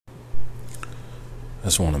I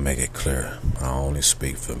just want to make it clear. I only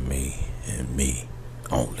speak for me and me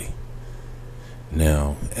only.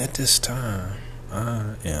 Now, at this time,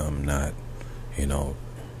 I am not,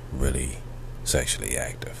 really sexually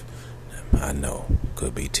active. I know,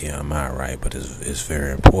 could be TMI, right? But it's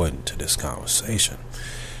very important to this conversation.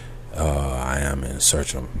 I am in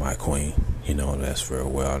search of my queen. That's very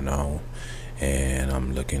well known. And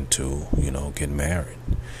I'm looking to, get married.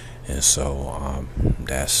 And so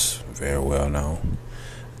that's very well known.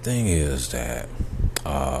 The thing is that,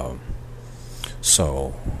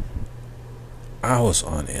 so I was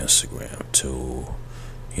on Instagram to,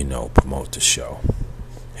 promote the show.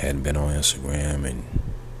 Hadn't been on Instagram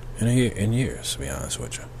in years, to be honest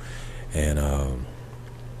with you. And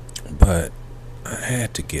but I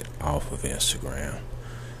had to get off of Instagram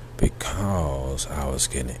because I was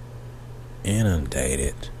getting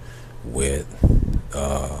inundated with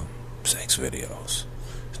sex videos.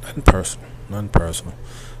 It's nothing personal.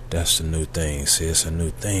 That's the new thing. See, it's a new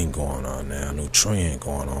thing going on now, new trend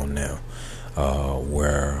going on now,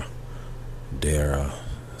 where they're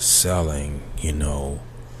selling,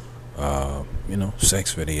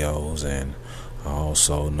 sex videos, and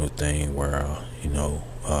also new thing where,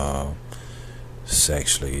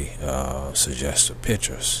 sexually suggestive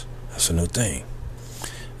pictures. That's a new thing.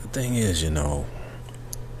 The thing is,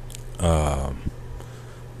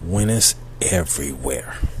 when it's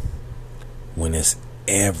everywhere, it's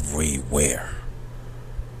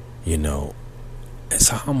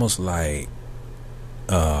almost like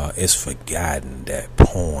it's forgotten that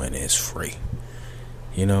porn is free.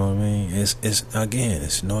 You know what I mean?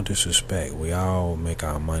 It's no disrespect. We all make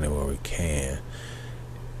our money where we can,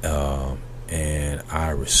 and I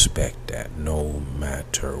respect that no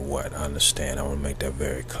matter what. I understand. I want to make that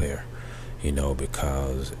very clear.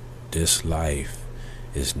 Because this life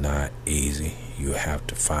is not easy. You have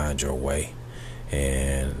to find your way,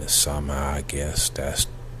 and somehow I guess that's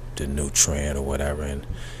the new trend or whatever. And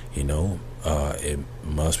it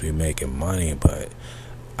must be making money, but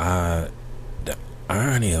the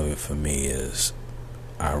irony of it for me is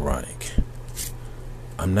ironic.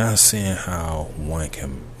 I'm not seeing how one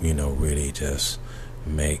can, really just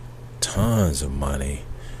make tons of money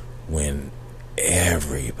when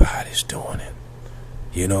everybody's doing it.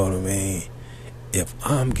 You know what I mean? If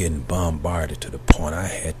I'm getting bombarded to the point I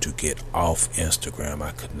had to get off Instagram,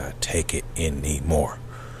 I could not take it anymore.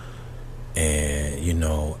 And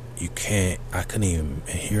I couldn't even,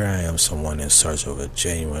 here I am, someone in search of a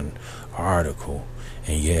genuine article,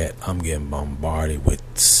 and yet I'm getting bombarded with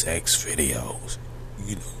sex videos.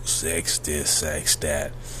 Sex this, sex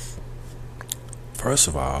that. First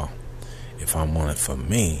of all, if I want it for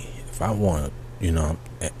me, if I want to,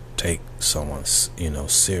 take someone,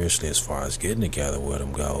 seriously as far as getting together with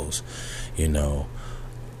them goes,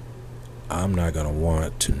 I'm not going to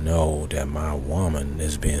want to know that my woman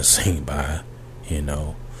is being seen by,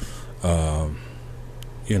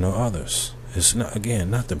 others. It's not, again,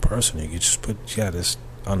 nothing personal. You got to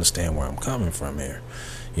understand where I'm coming from here.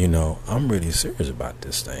 I'm really serious about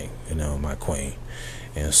this thing, my queen.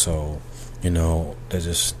 And so,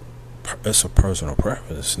 it's a personal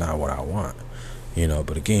preference. It's not what I want,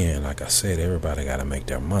 but again, like I said, everybody got to make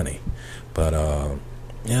their money. But,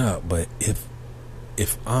 but if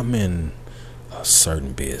I'm in a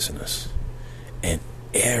certain business and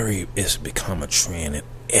it's become a trend and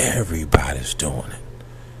everybody's doing it,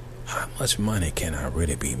 how much money can I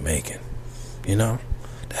really be making?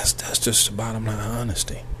 That's just the bottom line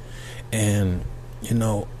honesty. And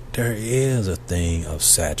there is a thing of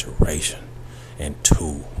saturation and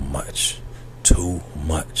too much.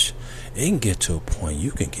 It can get to a point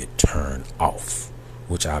you can get turned off,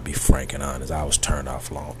 which I'll be frank and honest. I was turned off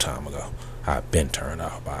a long time ago. I've been turned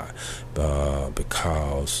off by it,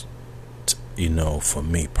 because for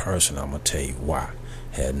me personally, I'm gonna tell you why.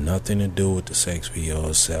 Had nothing to do with the sex video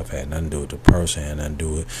itself, had nothing to do with the person, had nothing to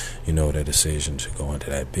do with their decision to go into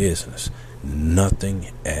that business.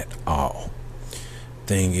 Nothing at all.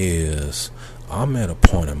 Thing is, I'm at a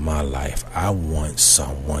point in my life I want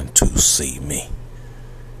someone to see me.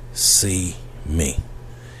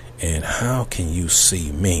 And how can you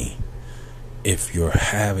see me if you're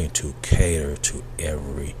having to cater to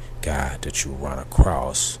every guy that you run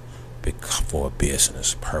across for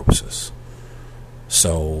business purposes?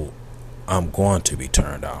 So I'm going to be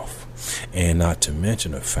turned off. And not to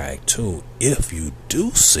mention the fact too, if you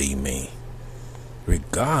do see me,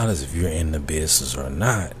 regardless if you're in the business or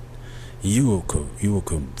not, you could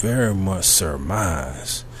very much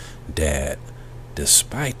surmise that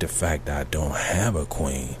despite the fact that I don't have a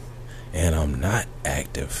queen and I'm not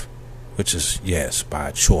active which is, yes,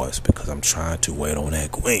 by choice, because I'm trying to wait on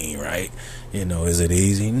that queen, right? Is it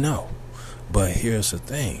easy? No. But here's the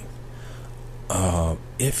thing.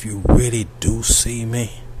 If you really do see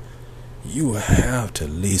me, you have to at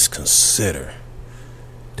least consider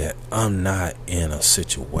that I'm not in a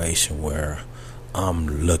situation where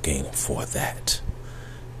I'm looking for that.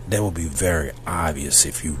 That will be very obvious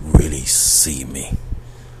if you really see me.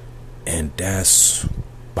 And that's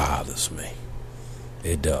bothers me.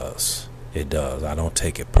 It does. It does. I don't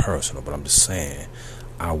take it personal, but I'm just saying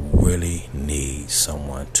I really need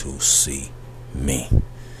someone to see me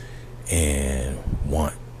and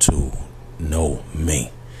want to know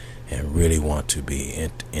me and really want to be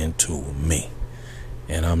into me.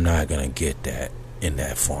 And I'm not going to get that in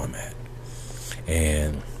that format.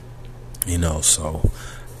 And, so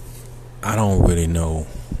I don't really know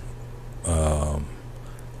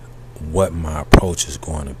what my approach is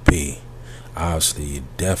going to be. Obviously,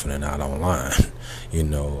 definitely not online.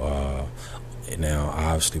 Now,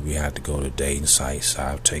 obviously, we have to go to dating sites.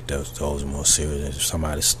 I'll take those more serious. If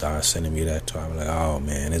somebody starts sending me that, I'm like, oh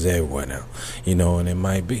man, it's everywhere now. And it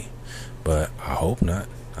might be, but I hope not.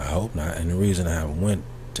 And the reason I haven't went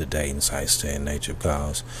to dating sites to that nature,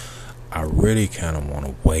 because I really kind of want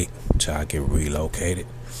to wait till I get relocated,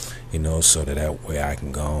 so that way I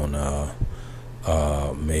can go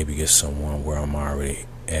on, maybe get someone where I'm already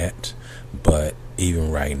at. But even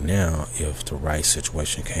right now, if the right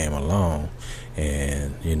situation came along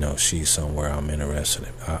and, she's somewhere I'm interested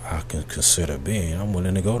in, I can consider being, I'm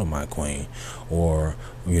willing to go to my queen, or,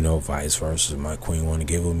 vice versa. My queen want to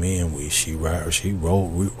get with me and she relocate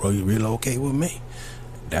with me.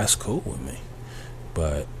 That's cool with me.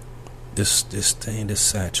 But this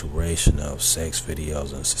saturation of sex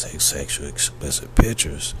videos and sexual explicit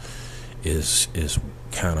pictures is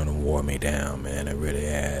kind of wore me down, man. It really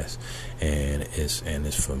has. And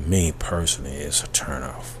it's for me personally, it's a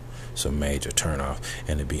turnoff. It's a major turnoff.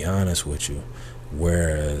 And to be honest with you,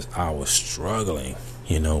 whereas I was struggling,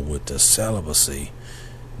 with the celibacy,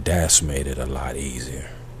 that's made it a lot easier.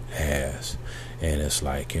 It has. And it's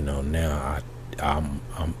like, now I'm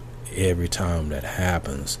every time that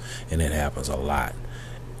happens, and it happens a lot,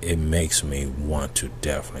 it makes me want to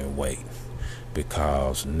definitely wait.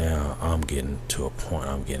 Because now I'm getting to a point,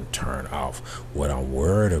 I'm getting turned off. What I'm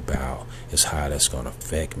worried about is how that's going to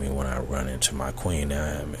affect me when I run into my queen.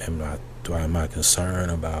 Now, am I concerned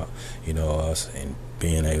about, us and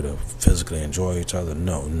being able to physically enjoy each other?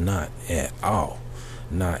 No, not at all.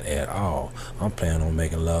 Not at all. I'm planning on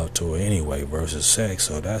making love to her anyway versus sex,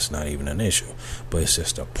 so that's not even an issue. But it's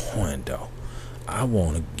just a point, though. I don't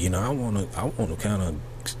want to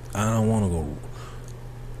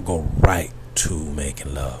go right to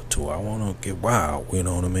making love to her. I want to get wild, you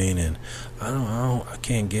know what I mean? And I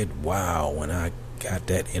can't get wild when I got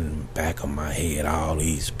that in the back of my head, all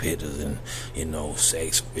these pictures and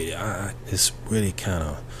sex video. It's really kind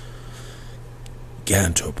of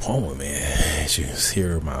gotten to a point where, man, as you can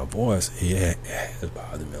hear my voice, it has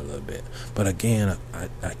bothered me a little bit. But again,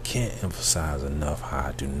 I can't emphasize enough how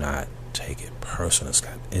I do not take it personal.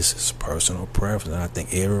 It's just personal preference, and I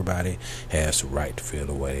think everybody has the right to feel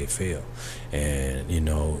the way they feel. And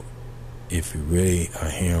if you really are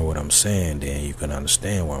hearing what I'm saying, then you can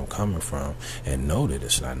understand where I'm coming from and know that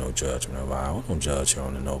it's not no judgment. I don't judge you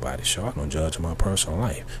on the Nobody Show. I don't judge my personal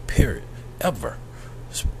life, period, ever.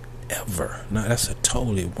 Now that's a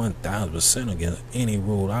totally 1,000% against any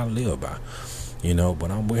rule I live by.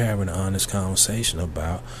 But we're having an honest conversation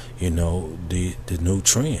about the new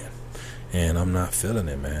trend. And I'm not feeling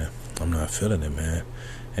it, man.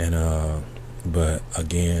 And but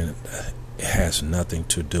again, it has nothing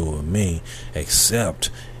to do with me, except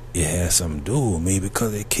it has something to do with me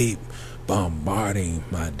because they keep bombarding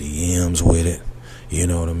my DMs with it. You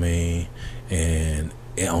know what I mean? And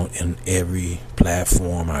in every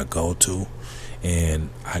platform I go to, and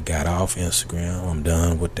I got off Instagram. I'm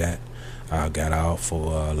done with that. I got off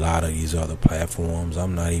for a lot of these other platforms.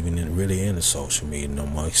 I'm not even really into social media no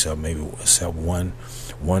more, except one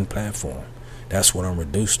platform. That's what I'm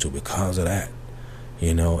reduced to because of that,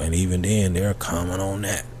 And even then, they're comment on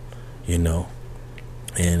that, And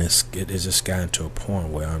it's just gotten to a point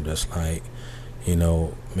where I'm just like,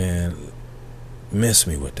 man, miss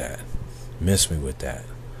me with that.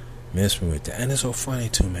 And it's so funny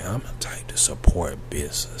too, man. I'm the type to support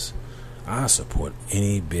business. I support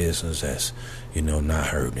any business that's, not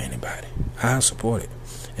hurting anybody. I support it.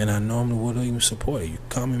 And I normally wouldn't even support it. You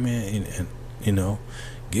come in, man, and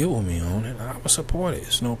get with me on it, I would support it.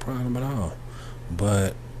 It's no problem at all.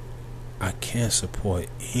 But I can't support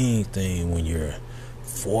anything when you're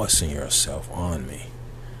forcing yourself on me.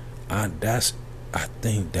 That's I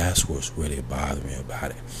think that's what's really bothering me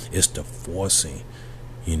about it. It's the forcing,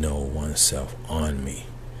 oneself on me.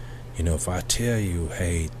 If I tell you,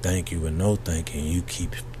 hey, thank you and no thank you, and you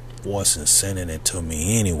keep forcing sending it to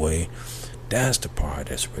me anyway, that's the part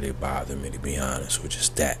that's really bothering me, to be honest, which is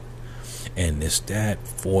that. And it's that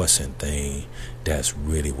forcing thing that's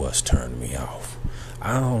really what's turning me off.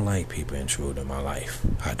 I don't like people intruding in my life.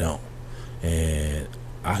 I don't. And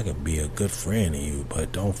I could be a good friend to you,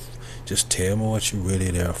 but don't just tell me what you're really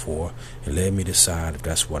there for and let me decide if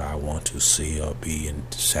that's what I want to see or be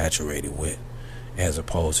saturated with, as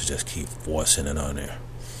opposed to just keep forcing it on there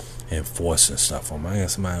and forcing stuff on me. I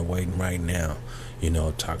got somebody waiting right now,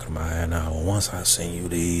 talking about, now once I send you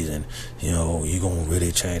these and you gonna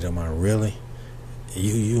really change your mind. Really?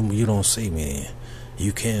 You don't see me then.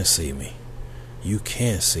 You can't see me. You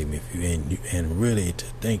can't see me if you and really to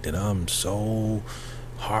think that I'm so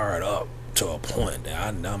hard up to a point that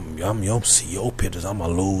I'm see your pictures, I'm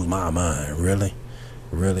gonna lose my mind. Really?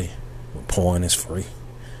 Porn is free.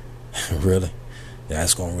 Really?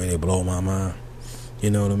 That's gonna really blow my mind.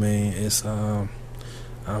 You know what I mean? It's I'm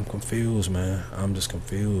confused, man. I'm just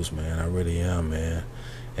confused, man. I really am, man.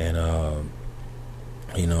 And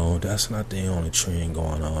that's not the only trend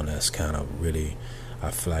going on. That's kind of really,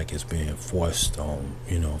 I feel like it's being forced on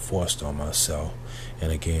myself.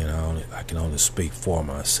 And again, I can only speak for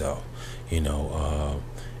myself.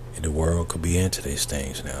 The world could be into these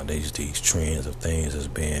things now. These trends of things is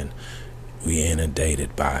being we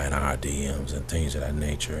inundated by in our DMs and things of that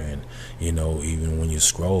nature. And even when you're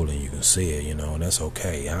scrolling, you can see it. And that's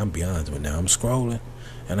okay. I'm be honest with you. Now I'm scrolling,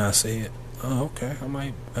 and I see it. Oh, okay. I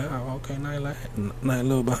might. Okay, night a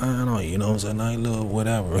little behind on you. You know what I'm saying? Night a little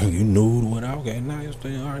whatever. You nude, whatever. Okay, night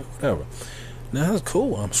stay all right, whatever. Now that's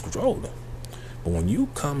cool. I'm scrolling. But when you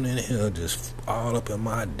come in here just all up in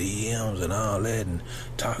my DMs and all that and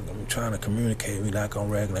talking, trying to communicate with me like I'm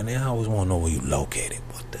regular, and they always want to know where you located.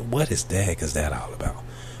 What is that? Is that all about?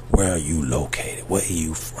 Where are you located? Where are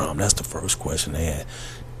you from? That's the first question they had.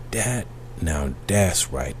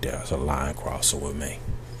 That's right there. It's a line crosser with me.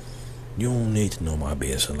 You don't need to know my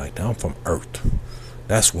business like that. I'm from Earth.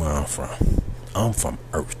 That's where I'm from. I'm from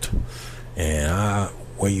Earth. And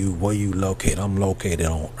where you located? I'm located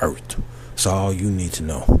on Earth. That's all you need to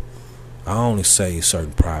know. I only say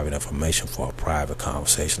certain private information for a private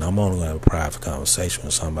conversation. I'm only going to have a private conversation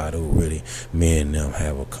with somebody who really, me and them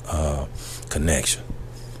have a connection.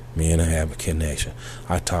 Me and them have a connection.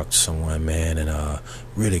 I talked to someone, man, and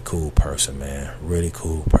really cool person, man.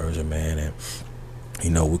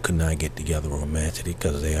 And we could not get together romantically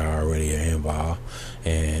because they are already involved.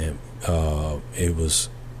 And it was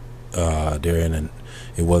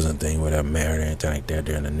it wasn't a thing where they're married or anything like that.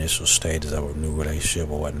 They're in the initial stages of a new relationship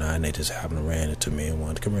or whatnot, and they just happened to ran into me and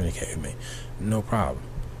wanted to communicate with me. No problem.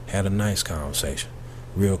 Had a nice conversation.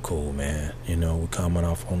 Real cool, man. We're coming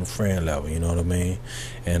off on the friend level, you know what I mean?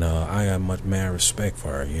 And I got much mad respect for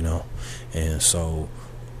her, And so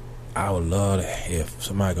I would love if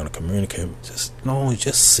somebody gonna communicate, just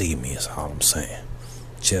see me is all I'm saying.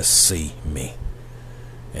 Just see me.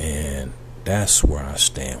 And that's where I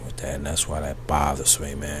stand with that, and that's why that bothers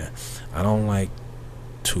me, man. I don't like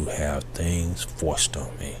to have things forced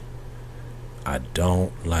on me. I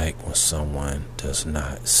don't like when someone does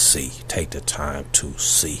not take the time to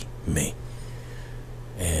see me.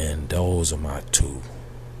 And those are my two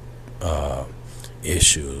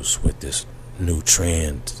issues with this new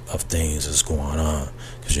trend of things that's going on.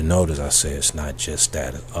 Because you notice I said it's not just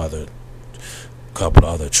that, couple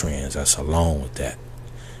of other trends that's along with that.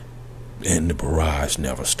 And the barrage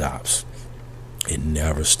never stops. It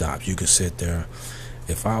never stops. You can sit there.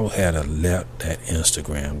 If I had let that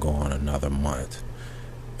Instagram go on another month,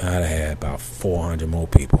 I'd have had about 400 more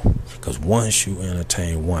people. Because once you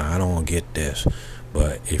entertain one, I don't get this,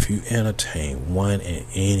 but if you entertain one in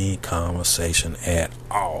any conversation at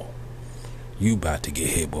all, you about to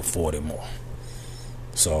get hit with 40 more.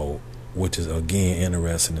 So, which is again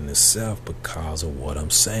interesting in itself because of what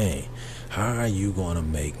I'm saying. How are you going to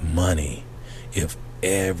make money if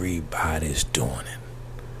everybody's doing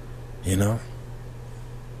it?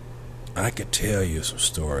 I could tell you some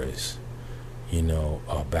stories,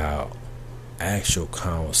 about actual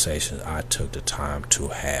conversations I took the time to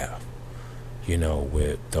have,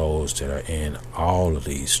 with those that are in all of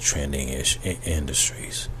these trending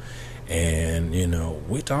industries. And,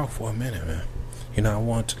 we talked for a minute, man. I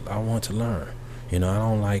want to learn. I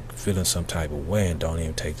don't like feeling some type of way and don't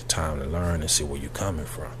even take the time to learn and see where you're coming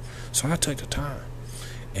from. So I took the time.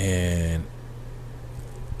 And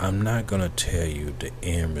I'm not going to tell you the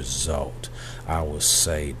end result. I will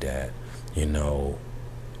say that,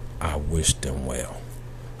 I wish them well.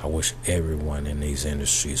 I wish everyone in these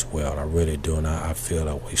industries well. I really do, and I feel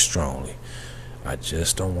that way strongly. I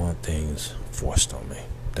just don't want things forced on me.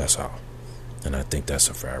 That's all. And I think that's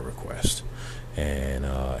a fair request. And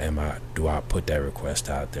do I put that request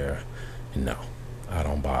out there? No, I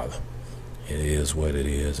don't bother. It is what it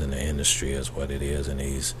is, and the industry is what it is, and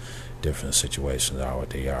these different situations are what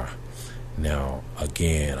they are. Now,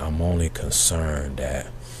 again, I'm only concerned that,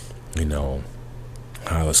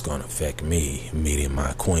 how it's going to affect me meeting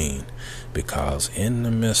my queen, because in the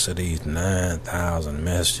midst of these 9,000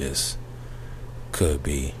 messages could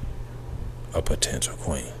be a potential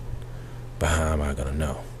queen. But how am I going to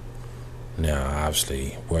know? Now,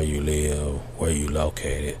 obviously, where you live, where you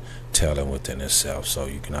located, telling within itself, so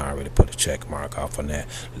you can already put a check mark off on that.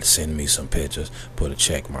 Send me some pictures, put a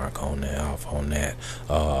check mark on that, off on that.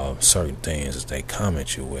 Certain things that they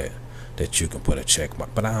comment you with, that you can put a check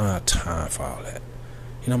mark. But I don't have time for all that.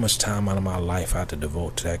 You know how much time out of my life I have to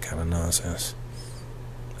devote to that kind of nonsense?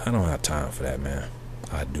 I don't have time for that, man.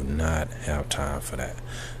 I do not have time for that.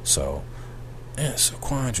 So, yeah, it's a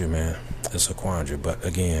quandary, man. It's a quandary. But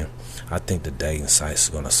again, I think the dating sites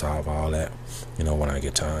are going to solve all that, when I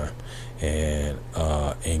get time. And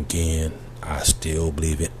again, I still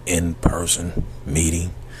believe in in-person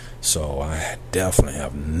meeting. So I definitely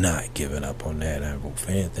have not given up on that. And if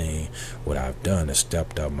anything, what I've done is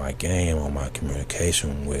stepped up my game on my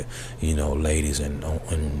communication with, ladies and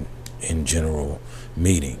in general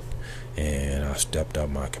meeting. And I stepped up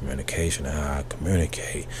my communication and how I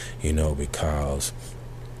communicate, because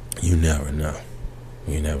you never know.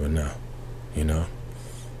 You never know.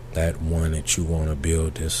 That one that you want to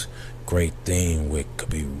build this great thing with could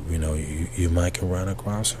be, you might can run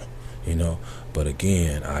across her, But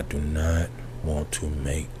again, I do not want to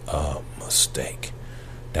make a mistake.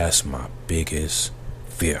 That's my biggest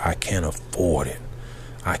fear. I can't afford it.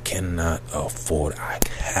 I cannot afford it. I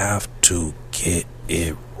have to get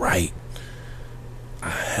it right. I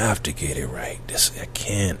have to get it right. I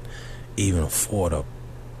can't even afford a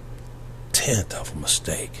tenth of a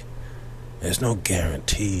mistake. There's no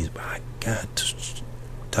guarantees, but I got to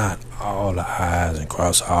dot all the I's and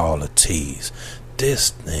cross all the T's. This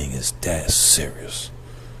thing is that serious.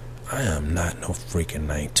 I am not no freaking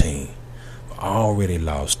 19. I already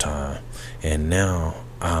lost time, and now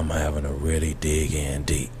I'm having to really dig in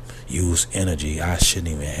deep. Use energy I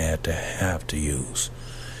shouldn't even have to use.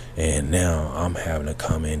 And now I'm having to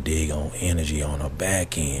come and dig on energy on the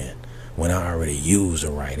back end when I already used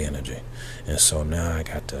the right energy. And so now I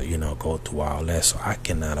got to, go through all that. So I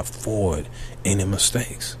cannot afford any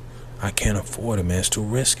mistakes. I can't afford it, man. It's too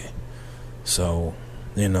risky. So,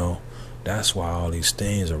 that's why all these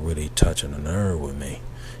things are really touching the nerve with me,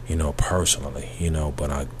 personally,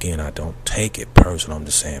 But again, I don't take it personal. I'm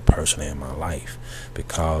just saying personally in my life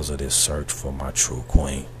because of this search for my true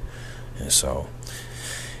queen. And so,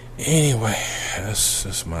 anyway,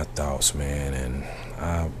 that's my thoughts, man. And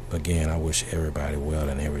I wish everybody well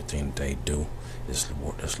in everything they do.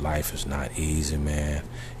 This life is not easy, man.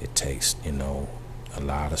 It takes, a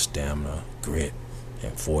lot of stamina, grit,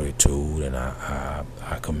 and fortitude. And I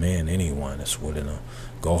commend anyone that's willing to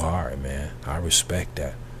go hard, man. I respect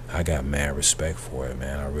that. I got mad respect for it,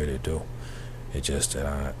 man. I really do. It's just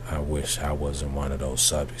that I wish I wasn't one of those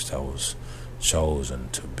subjects that was chosen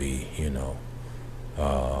to be,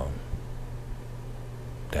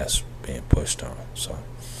 that's being pushed on. So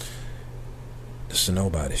this is a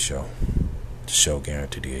Nobody Show. The show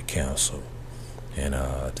guaranteed to get canceled. And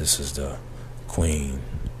this is the Queen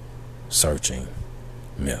Searching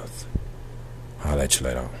Myth. I'll let you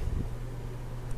later on.